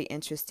it's very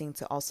interesting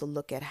to also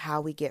look at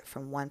how we get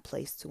from one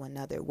place to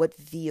another. What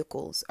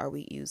vehicles are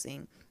we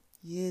using?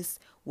 Yes.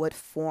 What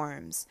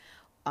forms?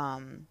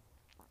 And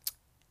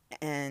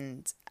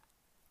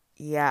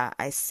yeah,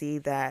 I see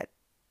that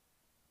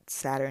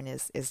Saturn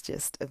is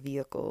just a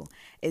vehicle,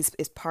 is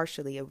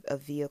partially a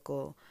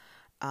vehicle,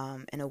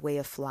 and a way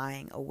of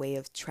flying, a way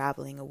of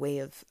traveling, a way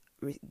of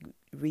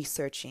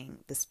researching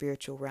the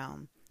spiritual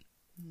realm.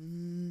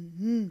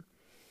 Mm-hmm.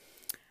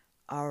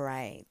 All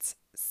right.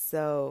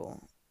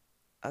 So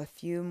a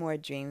few more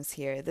dreams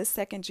here. This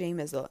second dream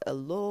is a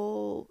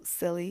little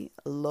silly,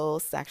 a little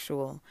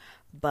sexual,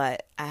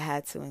 but I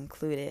had to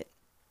include it.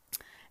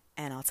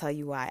 And I'll tell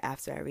you why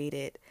after I read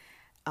it.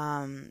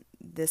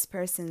 This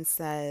person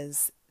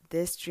says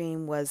this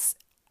dream was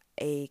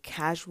a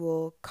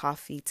casual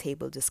coffee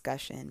table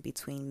discussion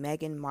between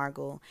Meghan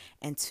Markle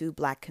and two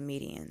black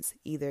comedians,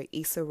 either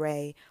Issa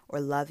Rae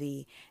or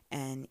Lovey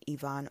and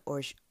Yvonne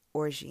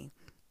Orji.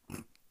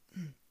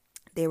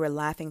 They were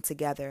laughing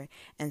together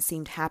and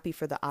seemed happy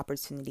for the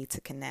opportunity to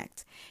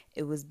connect.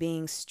 It was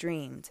being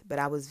streamed, but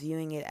I was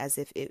viewing it as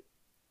if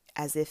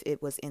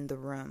it was in the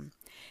room.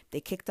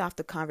 They kicked off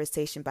the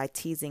conversation by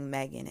teasing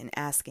Meghan and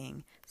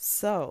asking,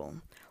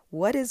 "So,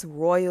 what is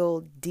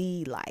Royal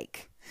D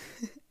like?"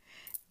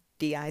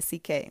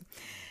 D-I-C-K.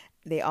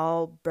 They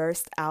all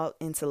burst out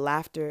into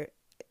laughter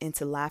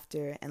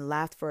and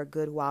laughed for a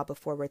good while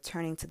before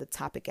returning to the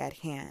topic at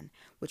hand,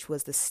 which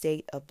was the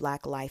state of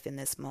black life in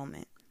this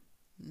moment.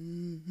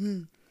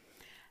 Mm-hmm.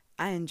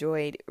 I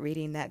enjoyed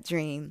reading that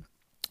dream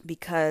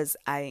because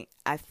I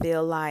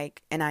feel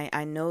like, and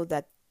I know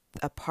that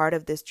a part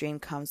of this dream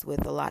comes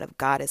with a lot of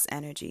goddess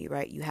energy,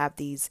 right? You have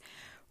these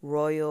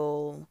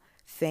royal,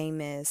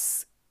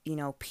 famous,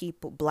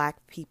 people,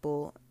 black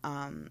people,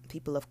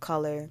 people of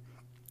color,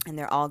 and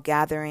they're all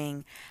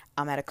gathering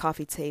at a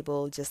coffee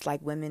table just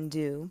like women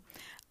do.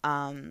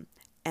 And,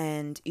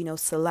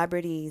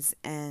 celebrities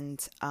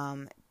and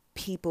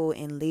people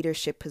in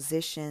leadership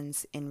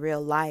positions in real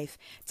life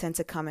tend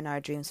to come in our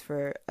dreams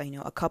for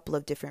a couple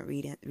of different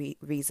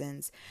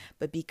reasons,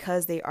 but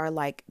because they are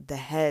like the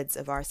heads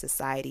of our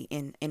society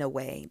in a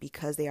way,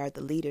 because they are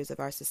the leaders of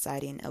our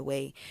society in a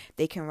way,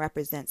 they can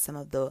represent some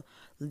of the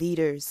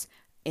leaders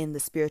in the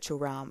spiritual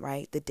realm,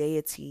 right? The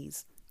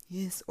deities,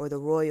 yes, or the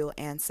royal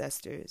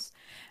ancestors,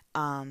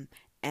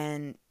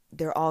 and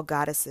they're all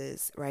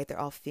goddesses, right? They're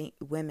all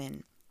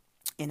women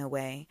in a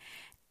way.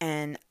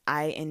 And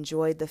I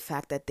enjoyed the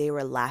fact that they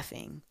were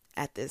laughing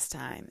at this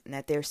time, and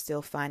that they're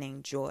still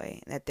finding joy,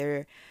 that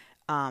they're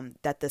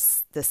that the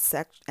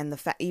sex and the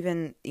fact,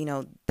 even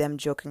them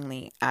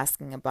jokingly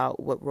asking about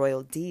what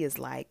Royal D is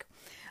like.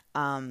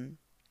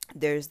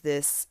 There's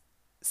this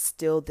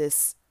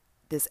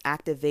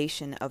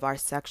activation of our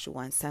sexual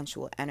and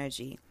sensual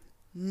energy.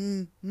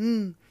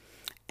 Mm-hmm.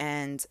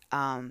 And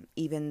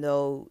even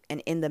though,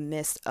 and in the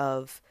midst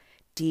of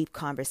deep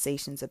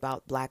conversations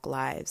about Black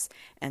lives.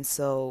 And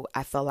so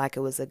I felt like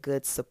it was a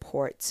good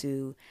support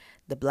to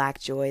the Black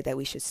joy that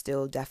we should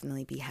still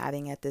definitely be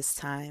having at this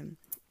time.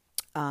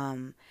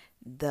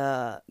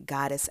 The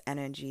goddess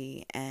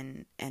energy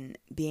and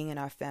being in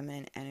our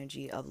feminine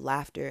energy of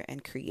laughter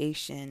and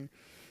creation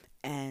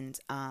and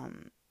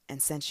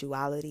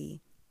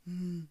sensuality.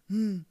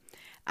 Mm-hmm.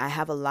 I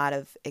have a lot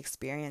of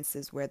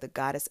experiences where the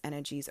goddess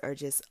energies are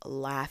just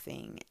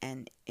laughing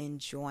and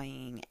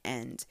enjoying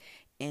and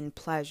in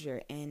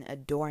pleasure, in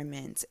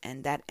adornment,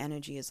 and that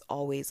energy is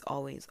always,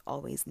 always,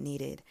 always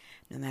needed,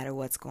 no matter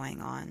what's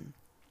going on.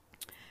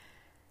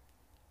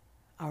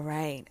 All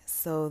right,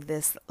 so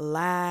this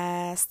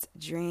last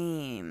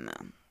dream,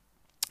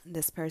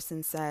 this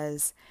person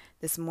says,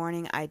 this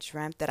morning I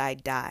dreamt that I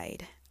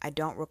died. I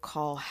don't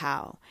recall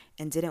how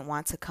and didn't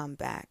want to come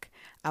back.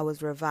 I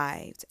was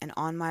revived, and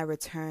on my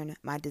return,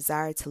 my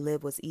desire to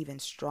live was even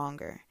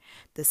stronger.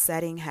 The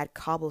setting had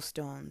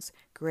cobblestones,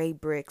 gray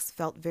bricks,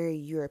 felt very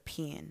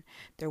European.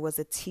 There was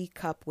a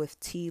teacup with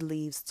tea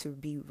leaves to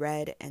be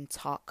read and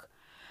talk,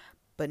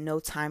 but no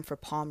time for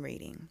palm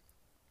reading.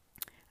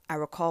 I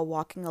recall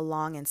walking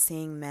along and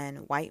seeing men,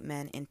 white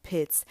men, in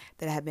pits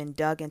that had been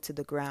dug into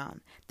the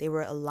ground. They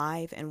were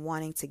alive and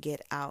wanting to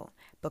get out,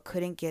 but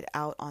couldn't get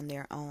out on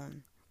their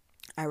own.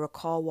 I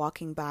recall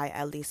walking by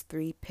at least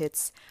 3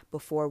 pits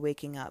before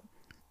waking up.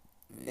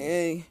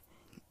 Hey.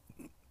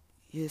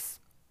 Yes.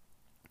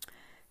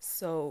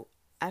 So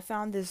I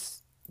found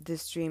this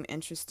dream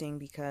interesting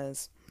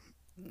because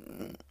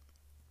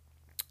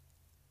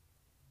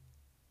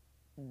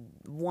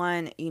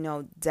one,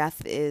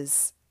 death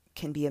is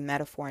can be a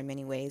metaphor in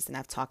many ways, and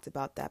I've talked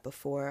about that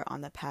before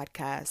on the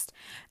podcast.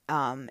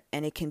 And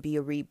it can be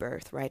a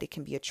rebirth, right? It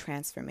can be a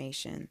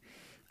transformation.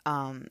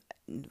 Um,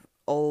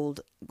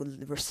 old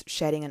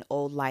Shedding an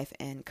old life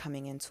and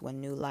coming into a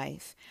new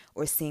life,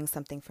 or seeing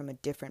something from a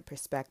different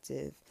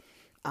perspective.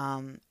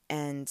 And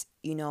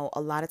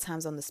a lot of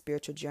times on the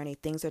spiritual journey,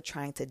 things are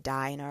trying to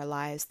die in our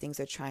lives, things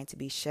are trying to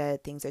be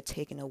shed, things are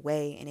taken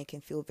away, and it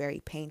can feel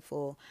very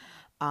painful.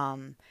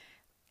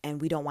 And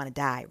we don't want to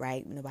die,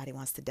 right? Nobody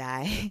wants to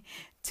die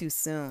too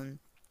soon.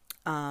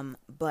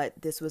 But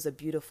this was a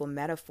beautiful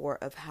metaphor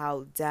of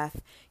how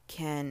death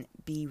can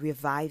be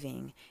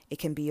reviving. It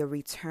can be a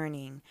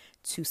returning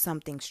to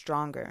something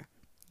stronger.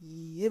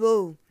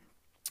 Yibbo.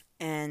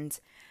 And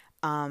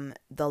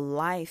the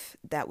life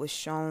that was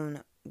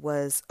shown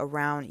was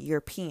around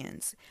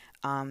Europeans,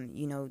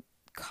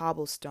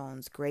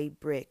 cobblestones, gray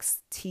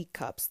bricks,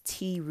 teacups,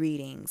 tea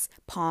readings,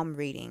 palm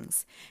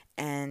readings,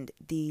 and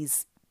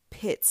these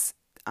pits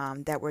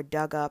that were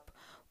dug up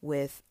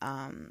with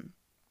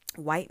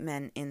white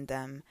men in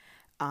them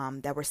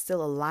that were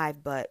still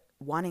alive but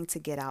wanting to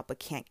get out but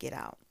can't get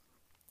out,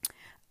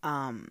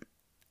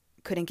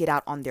 couldn't get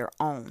out on their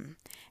own.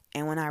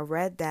 And when I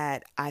read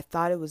that, I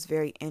thought it was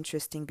very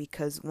interesting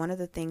because one of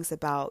the things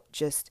about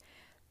just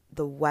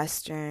the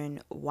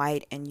Western,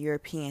 white, and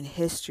European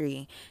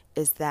history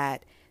is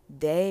that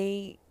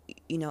they,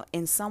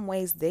 in some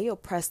ways, they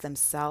oppressed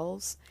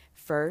themselves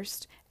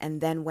first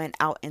and then went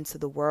out into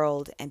the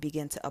world and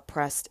began to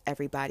oppress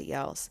everybody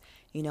else.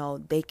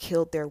 They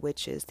killed their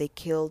witches, they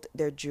killed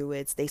their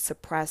druids, they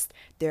suppressed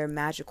their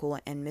magical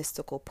and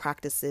mystical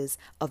practices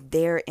of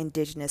their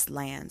indigenous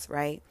lands,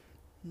 right?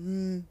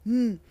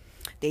 Mm-hmm.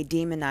 They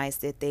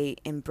demonized it. They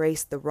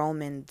embraced the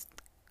Roman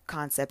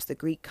concepts, the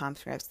Greek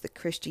concepts, the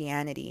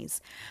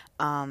Christianities,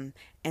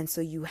 and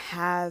so you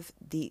have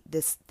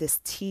this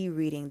tea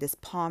reading, this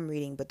palm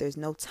reading, but there's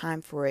no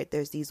time for it.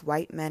 There's these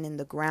white men in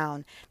the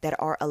ground that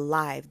are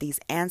alive, these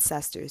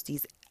ancestors,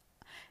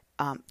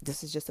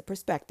 this is just a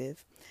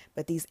perspective,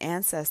 but these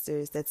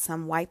ancestors that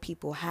some white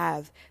people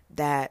have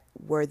that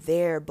were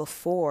there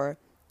before,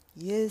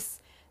 yes,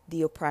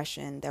 the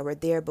oppression, that were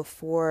there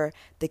before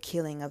the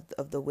killing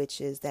of the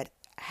witches, that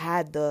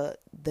had the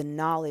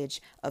knowledge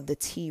of the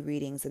tea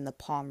readings and the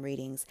palm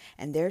readings,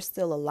 and they're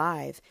still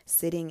alive,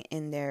 sitting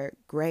in their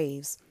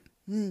graves,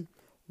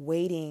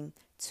 waiting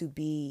to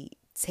be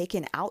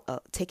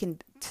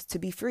to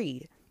be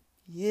freed.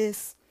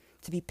 Yes,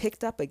 to be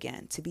picked up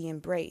again, to be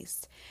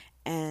embraced.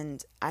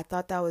 And I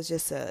thought that was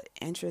just an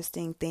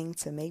interesting thing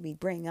to maybe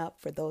bring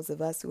up for those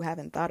of us who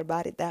haven't thought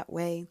about it that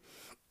way.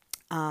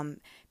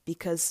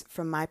 Because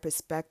from my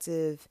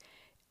perspective,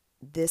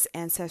 this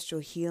ancestral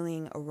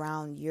healing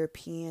around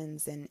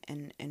Europeans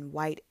and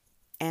white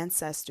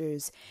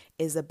ancestors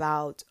is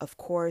about, of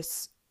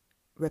course,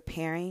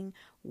 repairing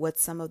what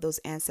some of those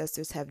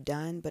ancestors have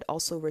done, but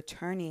also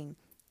returning,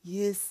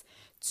 yes,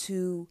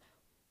 to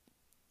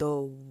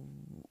the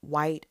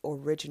white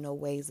original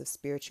ways of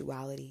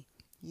spirituality.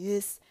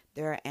 Yes,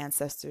 there are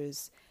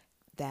ancestors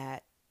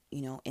that,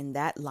 in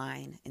that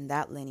line, in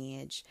that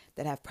lineage,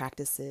 that have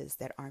practices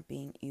that aren't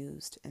being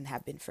used and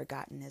have been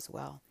forgotten as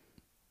well.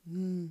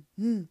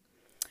 Mm-hmm.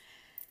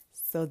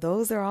 So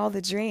those are all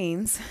the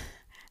dreams.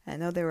 I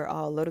know they were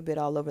all a little bit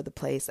all over the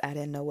place. I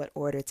didn't know what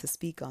order to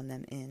speak on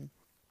them in.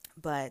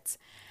 But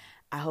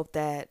I hope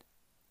that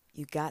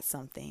you got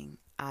something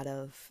out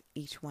of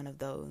each one of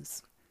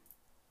those.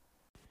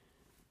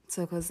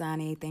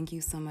 Tokozani, thank you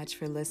so much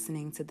for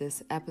listening to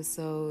this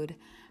episode.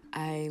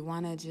 I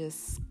want to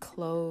just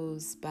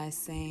close by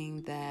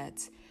saying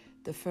that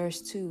the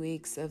first 2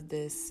 weeks of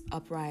this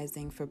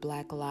uprising for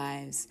Black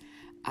Lives,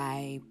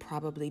 I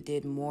probably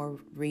did more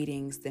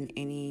readings than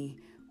any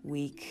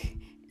week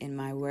in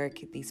my work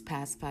these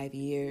past 5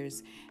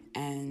 years.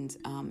 And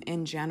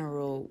in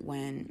general,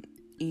 when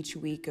each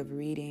week of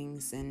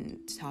readings and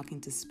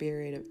talking to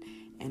spirit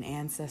and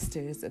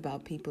ancestors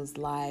about people's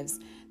lives,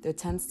 there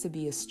tends to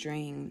be a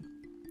string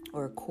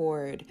or a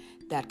chord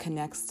that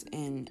connects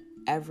in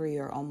every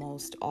or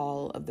almost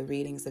all of the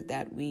readings of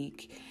that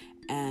week.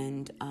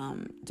 And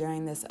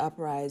during this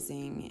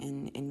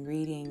uprising and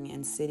reading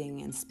and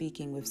sitting and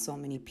speaking with so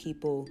many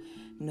people,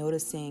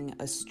 noticing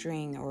a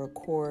string or a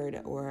chord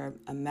or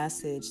a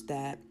message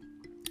that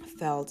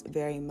felt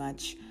very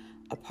much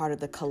a part of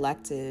the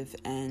collective,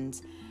 and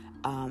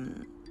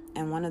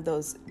one of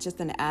those, just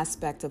an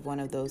aspect of one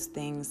of those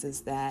things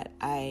is that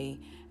I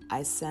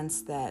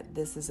sense that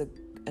this is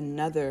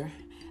another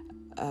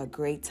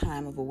great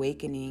time of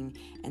awakening,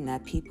 and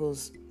that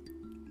people's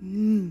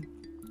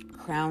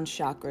crown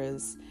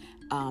chakras,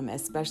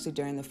 especially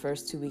during the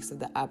first 2 weeks of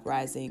the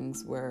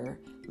uprisings, were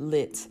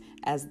lit,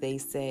 as they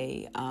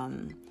say.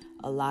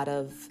 A lot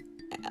of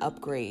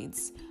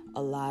upgrades,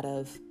 a lot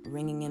of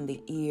ringing in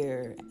the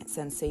ear,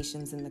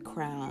 sensations in the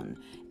crown,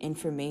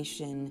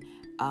 information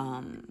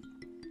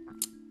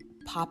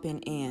popping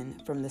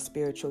in from the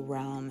spiritual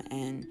realm.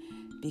 And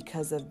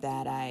because of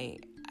that, I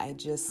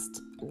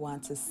just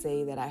want to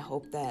say that I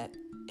hope that,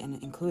 and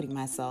including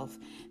myself,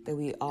 that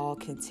we all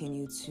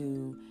continue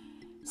to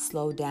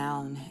slow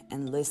down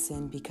and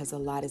listen, because a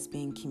lot is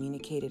being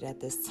communicated at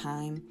this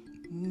time.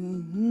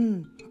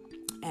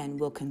 And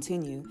will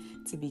continue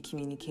to be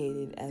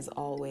communicated as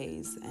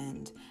always.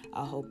 And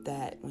I hope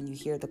that when you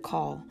hear the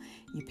call,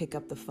 you pick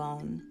up the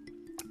phone,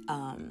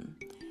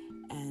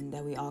 and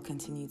that we all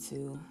continue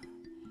to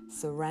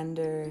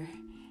surrender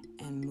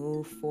and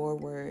move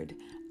forward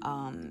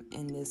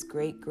in this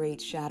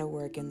great shadow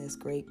work and this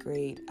great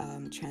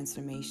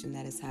transformation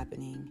that is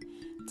happening.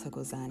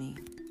 Thokozani.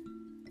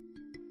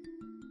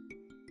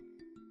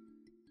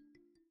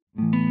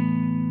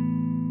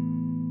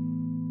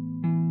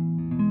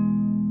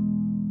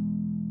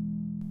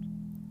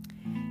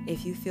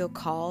 If you feel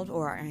called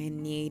or are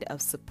in need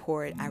of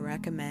support, I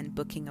recommend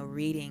booking a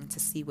reading to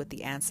see what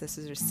the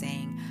ancestors are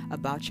saying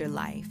about your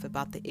life,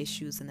 about the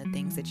issues and the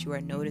things that you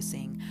are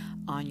noticing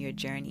on your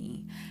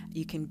journey.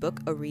 You can book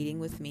a reading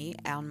with me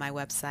on my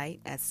website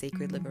at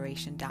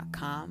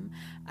sacredliberation.com.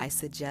 I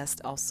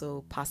suggest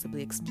also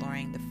possibly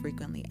exploring the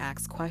frequently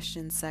asked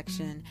questions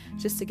section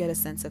just to get a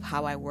sense of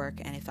how I work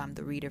and if I'm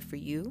the reader for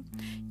you.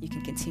 You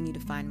can continue to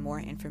find more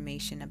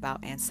information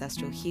about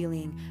ancestral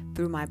healing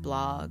through my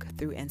blog,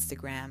 through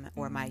Instagram,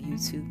 or my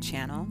YouTube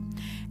channel.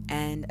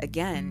 And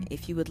again,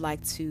 if you would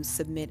like to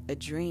submit a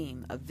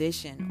dream, a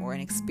vision, or an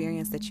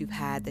experience that you've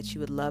had that you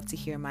would love to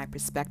hear my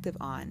perspective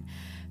on,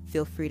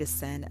 feel free to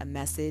send a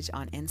message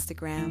on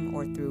Instagram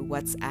or through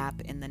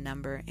WhatsApp in the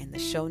number in the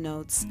show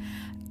notes.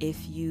 If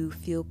you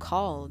feel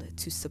called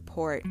to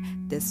support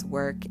this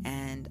work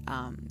and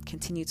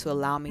continue to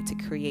allow me to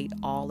create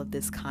all of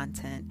this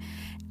content,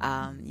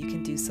 you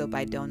can do so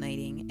by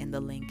donating in the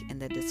link in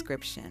the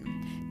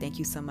description. Thank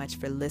you so much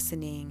for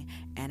listening,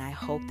 and I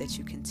hope that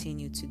you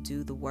continue to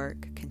do the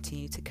work,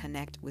 continue to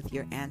connect with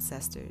your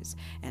ancestors,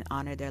 and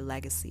honor their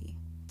legacy.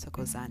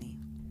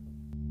 Thokozani.